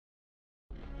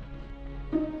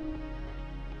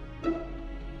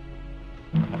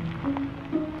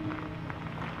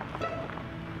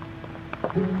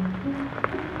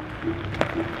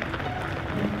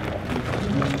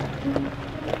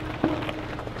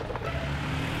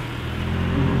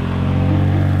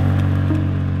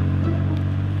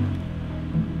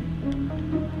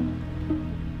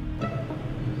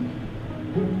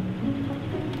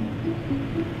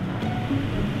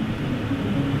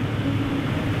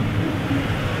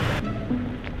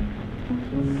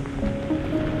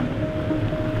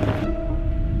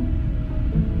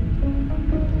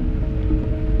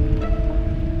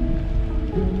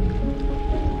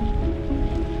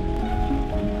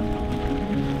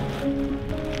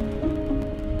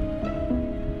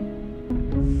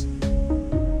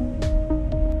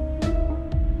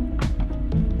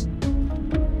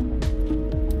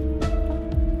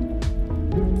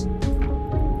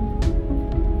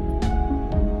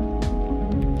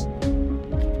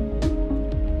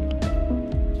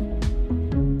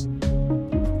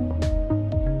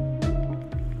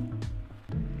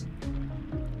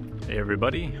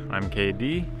everybody, I'm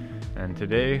KD, and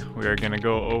today we are going to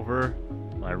go over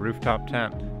my rooftop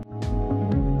tent.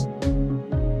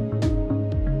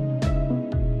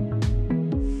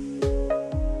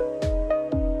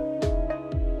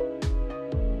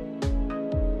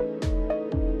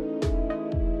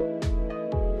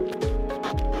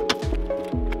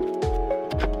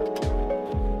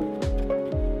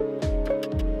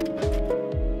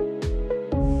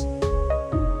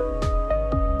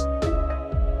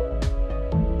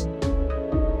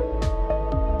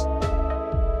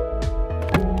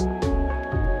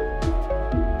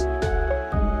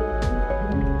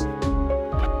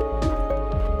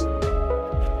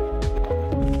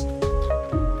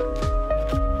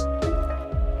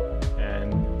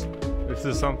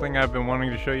 This is something I've been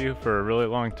wanting to show you for a really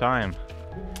long time.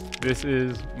 This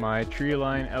is my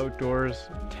Treeline Outdoors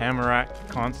Tamarack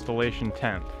Constellation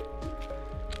tent.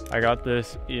 I got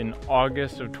this in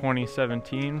August of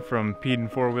 2017 from Peden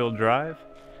 4-Wheel Drive,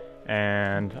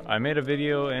 and I made a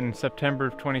video in September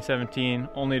of 2017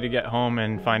 only to get home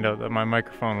and find out that my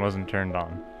microphone wasn't turned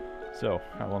on. So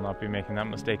I will not be making that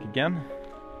mistake again.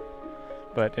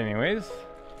 But anyways,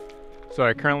 so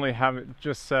I currently have it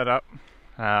just set up.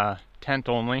 Tent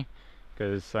only,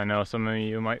 because I know some of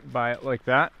you might buy it like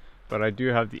that, but I do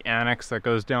have the annex that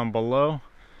goes down below,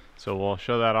 so we'll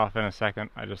show that off in a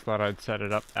second. I just thought I'd set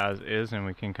it up as is and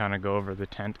we can kind of go over the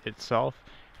tent itself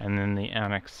and then the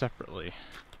annex separately.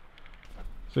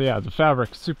 So yeah, the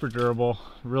fabric's super durable,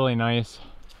 really nice.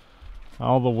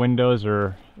 All the windows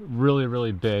are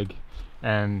really big,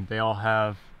 and they all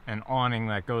have an awning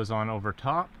that goes on over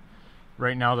top.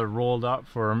 Right now they're rolled up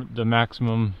for the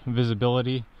maximum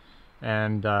visibility,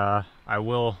 and I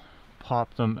will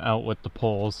pop them out with the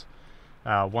poles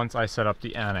once I set up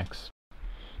the annex.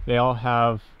 They all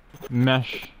have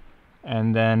mesh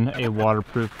and then a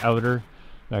waterproof outer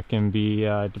that can be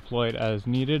deployed as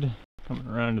needed. Coming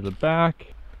around to the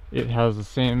back, it has the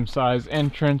same size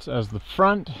entrance as the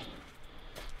front.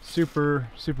 Super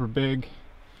big.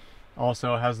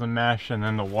 Also has the mesh and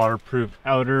then the waterproof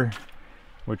outer,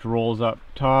 which rolls up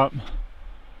top.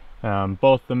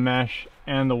 Both the mesh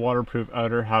and the waterproof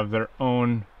outer have their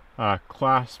own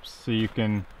clasps, so you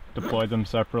can deploy them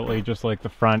separately just like the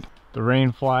front. The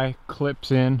rainfly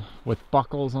clips in with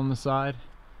buckles on the side.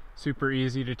 Super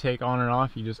easy to take on and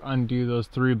off. You just undo those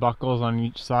 3 buckles on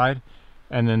each side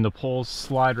and then the poles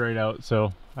slide right out.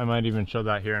 So I might even show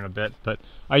that here in a bit, but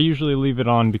I usually leave it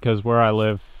on because where I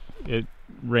live it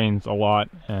rains a lot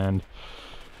and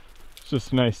it's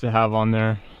just nice to have on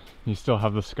there. You still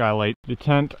have the skylight. The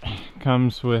tent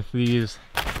comes with these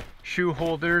shoe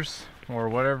holders or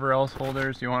whatever else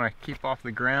holders you want to keep off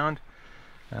the ground.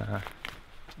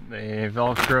 They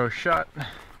Velcro shut.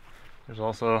 There's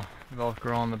also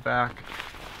Velcro on the back,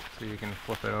 so you can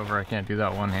flip it over. I can't do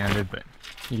that one-handed, but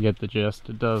you get the gist.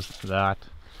 It does that.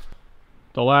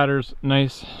 The ladder's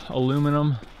nice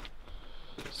aluminum,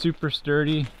 super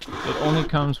sturdy. It only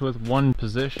comes with one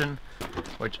position,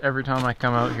 which every time I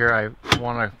come out here I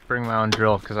want to bring my own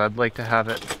drill because I'd like to have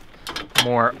it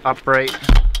more upright.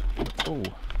 Oh,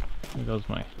 there goes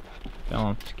my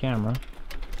balanced camera.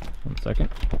 1 second.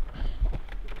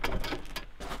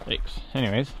 Thanks.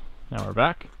 Anyways, now we're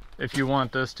back. If you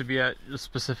want this to be at a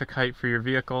specific height for your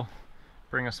vehicle,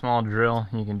 bring a small drill.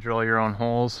 You can drill your own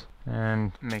holes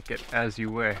and make it as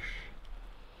you wish.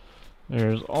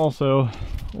 There's also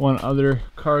one other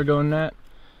cargo net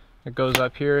that goes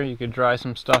up here. You could dry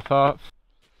some stuff off.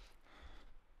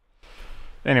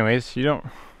 Anyways, you don't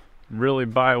really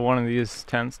buy one of these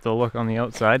tents to look on the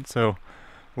outside, so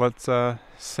let's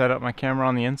set up my camera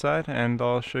on the inside and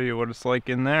I'll show you what it's like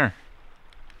in there.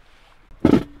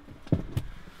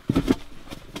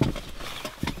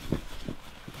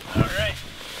 Alright,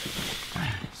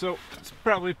 so it's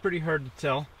probably pretty hard to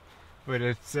tell, but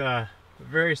it's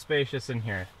very spacious in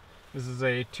here. This is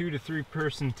a 2 to 3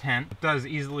 person tent. It does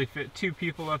easily fit 2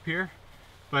 people up here,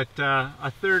 but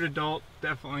a third adult,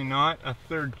 definitely not. A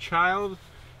third child,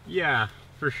 yeah,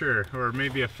 for sure. Or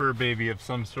maybe a fur baby of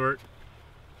some sort.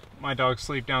 My dogs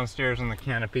sleep downstairs on the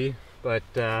canopy, but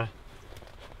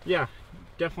yeah,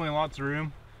 definitely lots of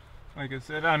room. Like I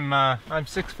said, I'm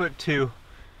 6'2",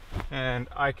 and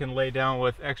I can lay down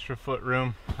with extra foot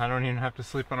room. I don't even have to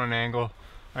sleep on an angle.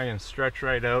 I can stretch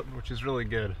right out, which is really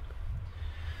good.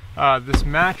 This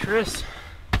mattress,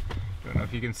 don't know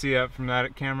if you can see that from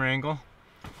that camera angle.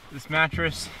 This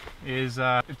mattress is,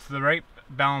 it's the right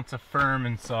balance of firm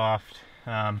and soft.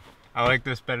 I like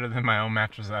this better than my own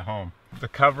mattress at home. The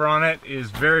cover on it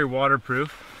is very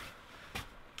waterproof.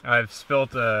 I've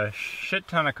spilt a shit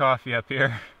ton of coffee up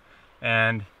here,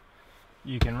 and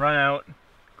you can run out,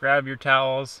 grab your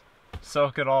towels,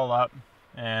 soak it all up,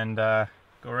 and go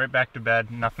right back to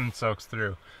bed. Nothing soaks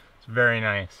through. It's very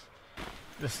nice.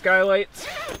 The skylights,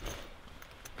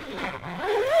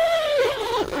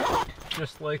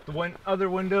 just like the other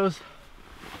windows,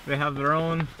 they have their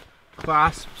own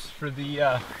clasps for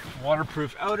the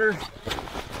waterproof outer,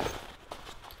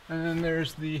 and then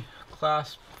there's the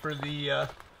clasp for the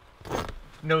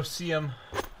no-seam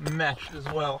mesh as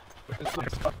well.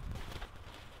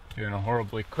 Doing a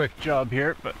horribly quick job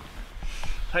here, but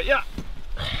yeah.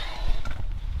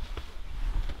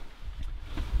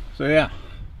 So yeah,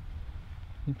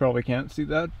 you probably can't see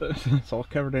that, but it's all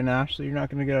covered in ash, so you're not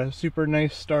going to get a super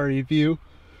nice starry view.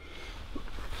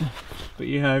 But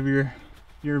you have your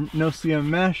no-seam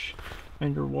mesh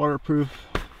and your waterproof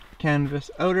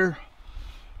canvas outer,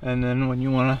 and then when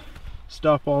you want to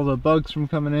stop all the bugs from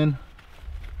coming in,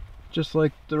 just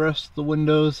like the rest of the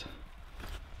windows,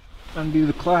 undo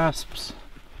the clasps.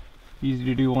 Easy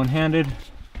to do one-handed.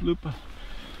 Loop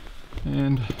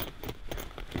and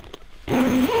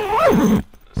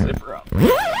zip her up.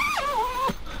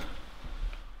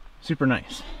 Super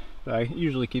nice. I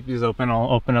usually keep these open.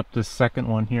 I'll open up this second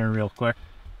one here real quick.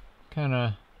 Kind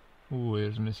of, ooh,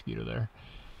 there's a mosquito there.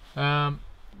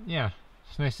 Yeah,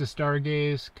 it's nice to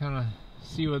stargaze, kind of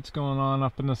see what's going on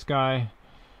up in the sky,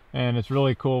 and it's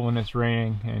really cool when it's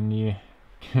raining and you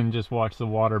can just watch the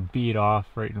water beat off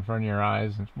right in front of your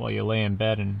eyes while you lay in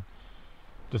bed and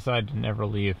decide to never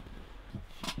leave.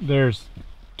 There's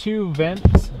 2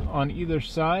 vents on either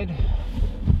side.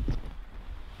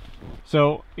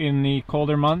 So in the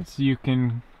colder months you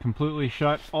can completely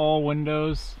shut all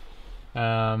windows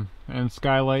and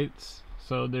skylights,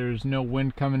 so there's no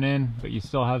wind coming in, but you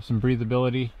still have some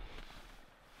breathability.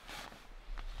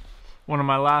 One of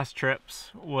my last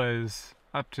trips was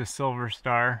up to Silver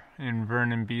Star in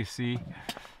Vernon, BC,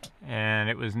 and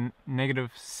it was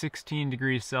negative 16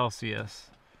 degrees Celsius,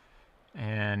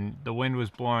 and the wind was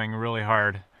blowing really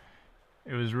hard.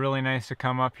 It was really nice to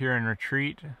come up here and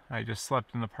retreat. I just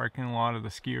slept in the parking lot of the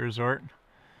ski resort.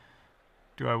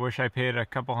 Do I wish I paid a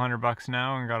couple $100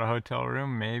 now and got a hotel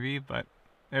room? Maybe, but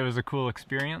it was a cool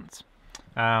experience.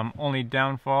 Only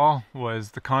downfall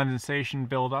was the condensation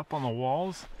buildup on the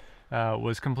walls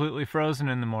was completely frozen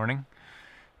in the morning.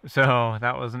 So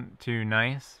that wasn't too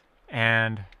nice.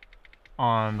 And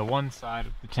on the one side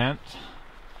of the tent,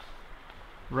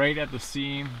 right at the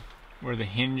seam where the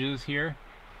hinge is here,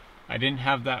 I didn't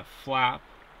have that flap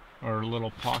or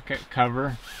little pocket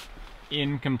cover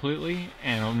in completely,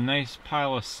 and a nice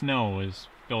pile of snow was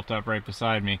built up right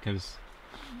beside me because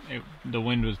the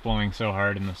wind was blowing so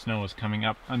hard and the snow was coming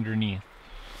up underneath.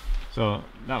 So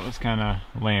that was kind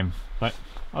of lame. But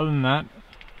other than that,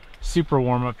 super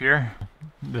warm up here.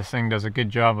 This thing does a good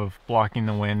job of blocking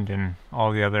the wind and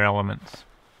all the other elements,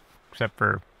 except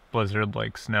for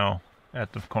blizzard-like snow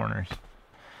at the corners.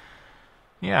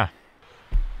 Yeah.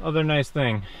 Other nice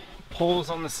thing, poles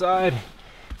on the side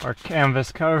are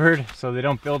canvas covered so they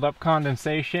don't build up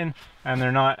condensation and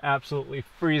they're not absolutely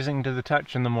freezing to the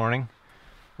touch in the morning,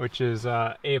 which is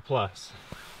A+.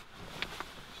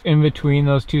 In between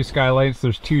those 2 skylights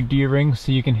there's 2 D-rings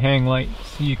so you can hang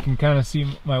lights. So you can kind of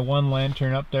see my one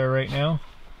lantern up there right now.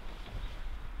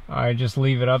 I just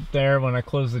leave it up there when I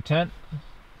close the tent.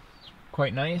 It's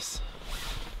quite nice.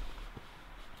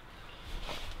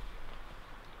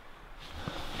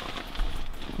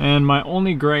 And my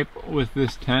only gripe with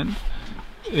this tent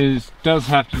does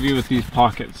have to do with these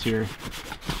pockets here.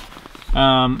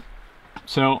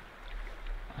 So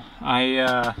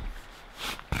I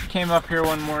came up here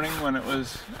one morning when it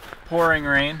was pouring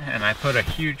rain, and I put a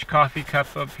huge coffee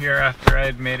cup up here after I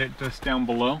had made it just down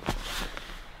below.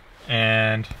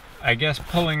 And I guess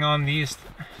pulling on these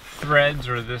threads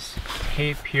or this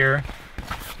tape here,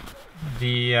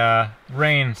 the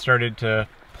rain started to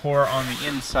pour on the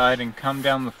inside and come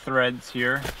down the threads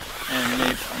here and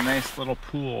made a nice little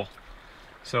pool.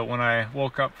 So when I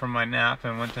woke up from my nap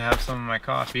and went to have some of my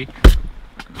coffee,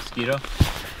 mosquito,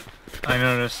 I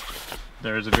noticed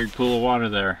there's a big pool of water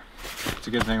there. It's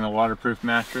a good thing the waterproof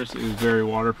mattress is very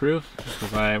waterproof,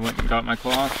 because I went and got my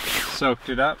cloth, soaked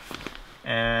it up,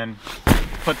 and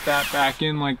put that back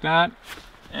in like that,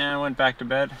 and went back to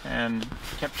bed and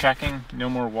kept checking. No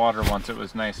more water once it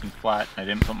was nice and flat. I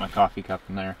didn't put my coffee cup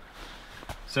in there.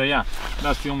 So yeah,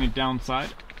 that's the only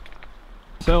downside.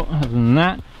 So other than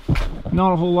that,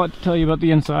 not a whole lot to tell you about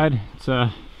the inside. It's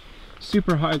a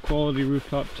super high quality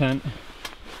rooftop tent.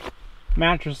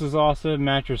 Mattress is awesome,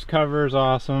 mattress cover is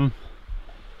awesome.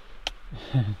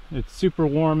 It's super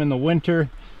warm in the winter.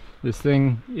 This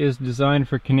thing is designed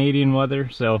for Canadian weather,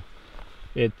 so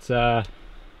it's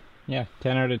yeah,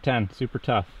 10 out of 10, super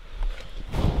tough.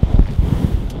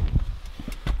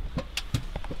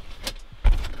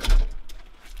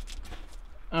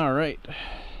 Alright,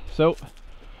 so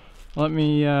let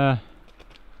me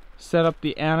set up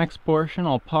the annex portion.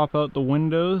 I'll pop out the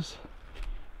windows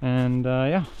and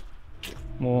yeah,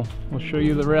 we'll show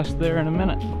you the rest there in a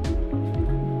minute.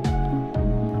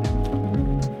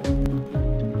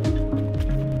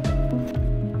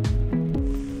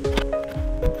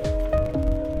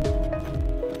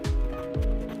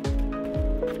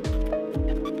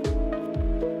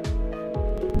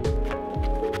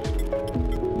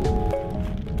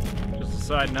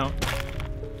 Side note,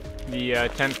 the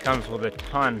tent comes with a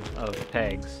ton of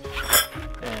pegs,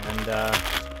 and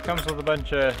comes with a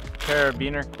bunch of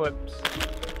carabiner clips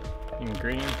in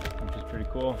green, which is pretty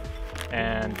cool,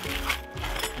 and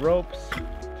ropes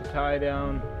to tie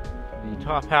down the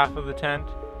top half of the tent.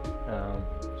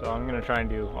 So I'm going to try and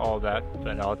do all of that,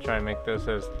 but I'll try and make this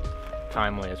as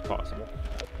timely as possible.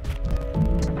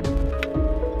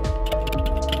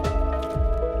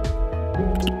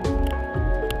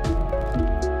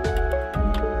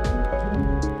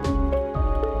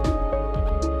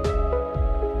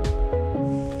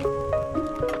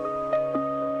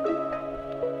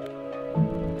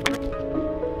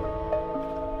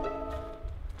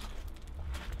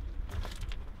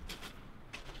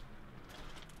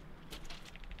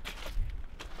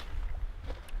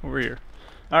 Over here.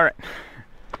 Alright,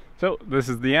 so this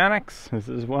is the annex. This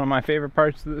is one of my favorite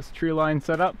parts of this Treeline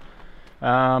setup.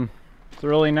 It's a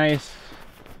really nice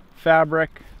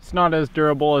fabric. It's not as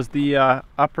durable as the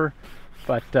upper,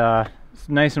 but it's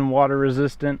nice and water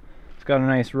resistant. It's got a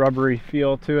nice rubbery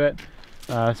feel to it,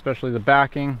 especially the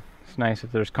backing. It's nice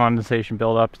if there's condensation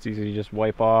buildup, it's easy to just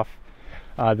wipe off.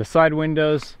 The side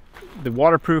windows, the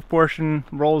waterproof portion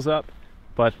rolls up,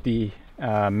 but the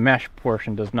mesh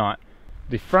portion does not.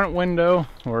 The front window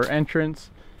or entrance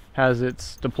has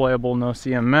its deployable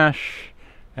no-CM mesh,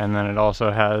 and then it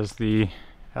also has the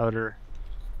outer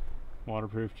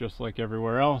waterproof just like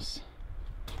everywhere else.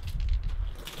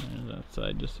 There's that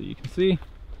side just so you can see.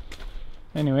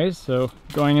 Anyways, so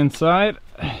going inside,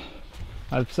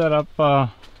 I've set up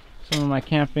some of my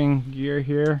camping gear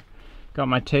here. Got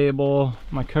my table,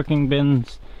 my cooking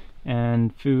bins,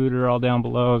 and food are all down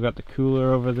below. Got the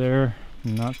cooler over there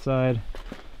on that side.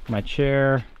 My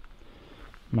chair,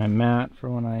 my mat for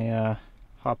when I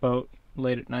hop out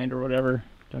late at night or whatever,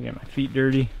 don't get my feet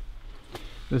dirty.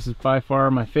 This is by far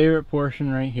my favorite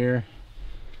portion right here.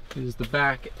 Is the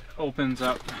back opens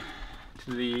up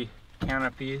to the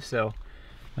canopy so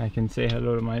I can say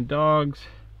hello to my dogs.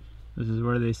 This is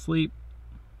where they sleep.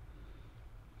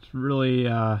 It's really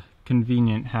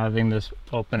convenient having this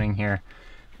opening here.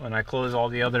 When I close all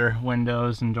the other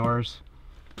windows and doors,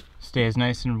 stays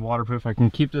nice and waterproof. I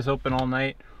can keep this open all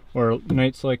night, or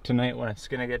nights like tonight when it's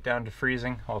gonna get down to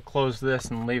freezing, I'll close this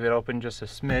and leave it open just a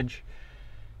smidge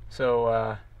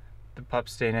so the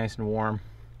pups stay nice and warm.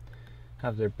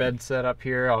 Have their bed set up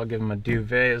here. I'll give them a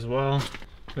duvet as well.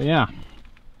 But yeah,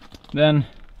 then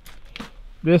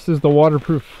this is the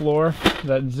waterproof floor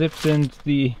that zips into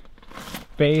the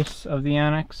base of the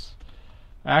annex.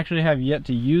 I actually have yet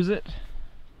to use it.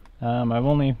 I've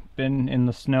only been in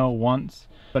the snow once,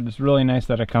 but it's really nice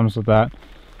that it comes with that.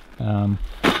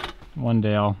 One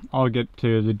day I'll get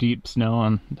to the deep snow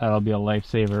and that'll be a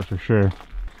lifesaver for sure.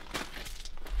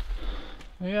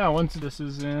 Yeah, once this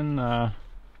is in,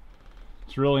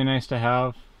 it's really nice to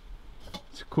have.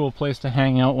 It's a cool place to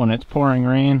hang out when it's pouring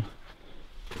rain.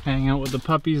 Hang out with the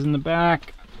puppies in the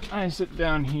back. I sit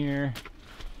down here,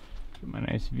 get my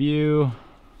nice view.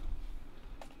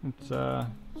 It's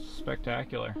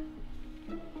spectacular.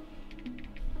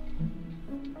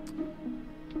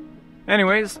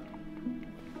 Anyways,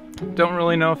 don't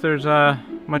really know if there's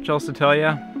much else to tell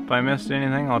you. If I missed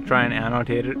anything, I'll try and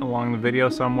annotate it along the video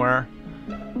somewhere.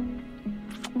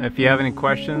 If you have any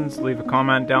questions, leave a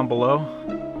comment down below.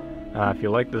 If you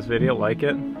like this video, like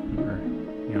it, or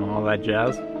you know, all that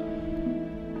jazz.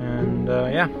 And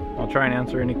yeah, I'll try and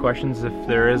answer any questions if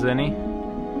there is any.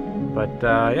 But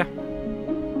yeah,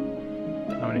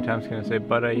 how many times can I say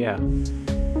but yeah?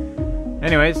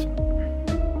 Anyways,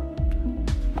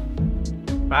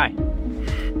 bye.